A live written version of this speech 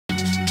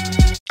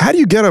How do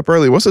you get up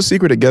early? What's the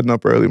secret to getting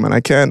up early, man? I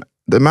can't.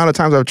 The amount of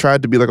times I've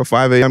tried to be like a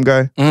 5 a.m.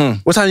 guy.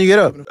 What time do you get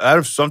up? I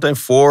have sometimes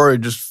 4 or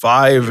just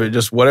 5 or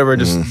just whatever.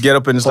 Just get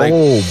up and it's like,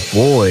 oh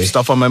boy,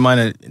 stuff on my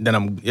mind, and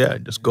then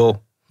just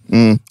go.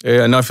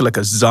 Yeah, now I feel like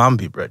a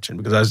zombie, Bretchen,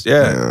 because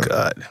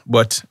God.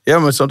 But yeah,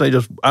 man,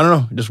 sometimes I don't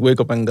know, just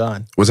wake up and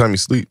gone. What time you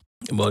sleep?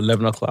 About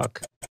 11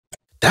 o'clock.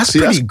 That's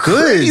pretty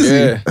good.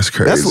 Yeah. That's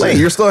crazy. That's late.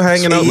 You're still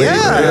hanging out late.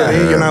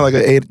 Yeah. You're not like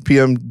an 8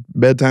 p.m.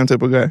 bedtime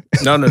type of guy.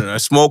 No. I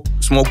smoke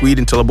weed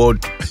until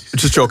about,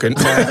 just joking. No,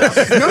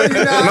 because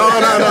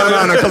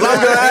I'm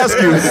going to ask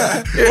you.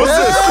 What's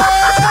this?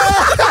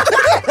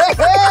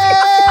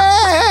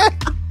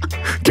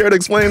 Care to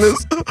explain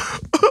this?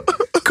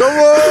 Come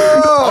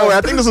on. Oh, I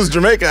think this was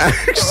Jamaica,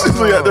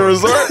 actually, at the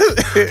resort.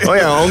 Oh,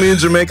 yeah, only in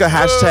Jamaica.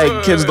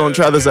 # kids don't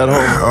try this at home.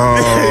 Oh,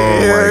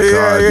 my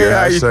God. Your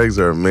hashtags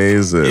are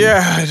amazing.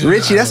 Yeah.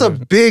 Richie, that's a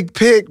big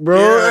pick,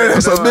 bro. Yeah,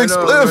 That's a big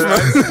spliff,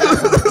 man.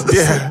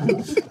 Yeah.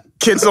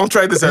 Kids don't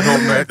try this at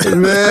home, man.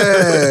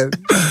 Man,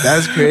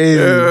 that's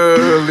crazy.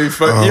 Holy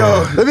fuck.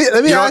 Yo,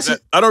 let me ask you.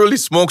 I don't really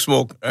smoke,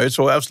 right?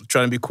 So I was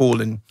trying to be cool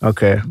and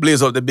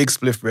blaze out the big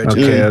spliff,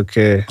 Bretchen.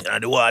 Okay.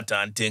 The water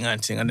and thing.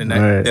 And then,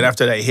 Right.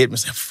 after that, it hit me. I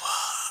said, fuck.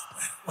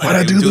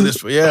 Why did I do this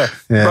for? Yeah.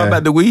 Brought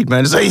back the weed,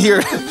 man. Just like,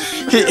 here,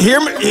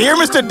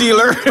 Mr.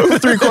 Dealer.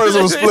 3/4 of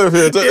a spliff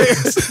here.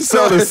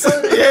 Sell this.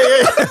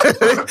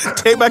 Yeah.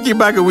 Take back your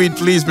bag of weed,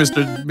 please,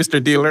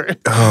 Mr. Dealer.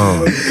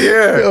 Oh,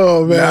 Yeah.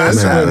 Oh man,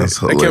 that's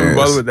I can't be hilarious.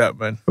 bothered with that,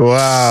 man.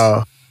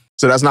 wow.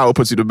 So that's not what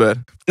puts you to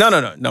bed? No,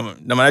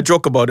 man. I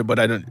joke about it, but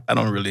I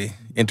don't really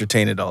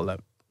entertain it all that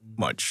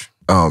much.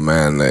 Oh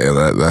man,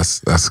 that's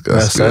good.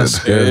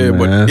 good,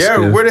 man. That's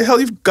good. Where the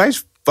hell you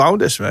guys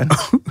found this, man?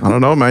 I don't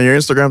know, man. Your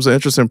Instagram's an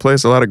interesting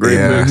place. A lot of great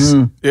pics.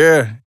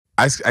 Yeah.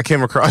 I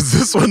came across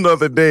this one the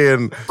other day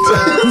and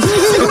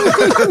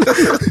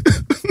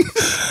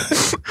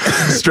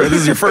Straight,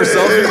 this is your first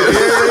selfie?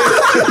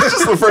 This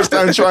is the first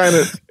time trying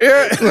it.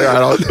 Yeah. Like, I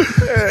don't.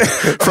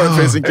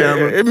 Front-facing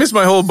camera. It missed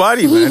my whole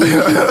body, man.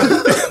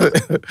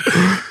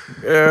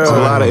 There's a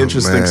lot of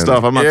interesting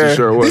stuff. I'm not too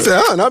sure what. He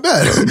said, "Oh, not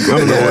bad." I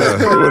don't know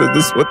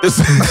what this.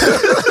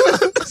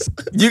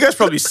 You guys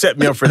probably set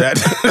me up for that.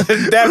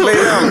 That late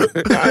out.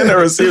 I ain't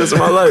never seen this in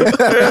my life.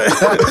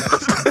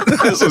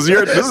 This is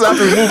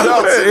after we moved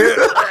out.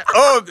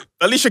 Oh,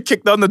 Alicia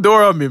kicked down the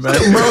door on me, man.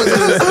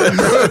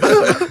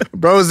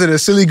 Bro's in a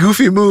silly,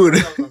 goofy mood.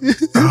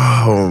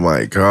 oh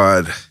my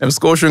God. Them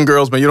Scotian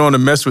girls, man, you don't want to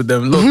mess with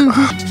them. Look.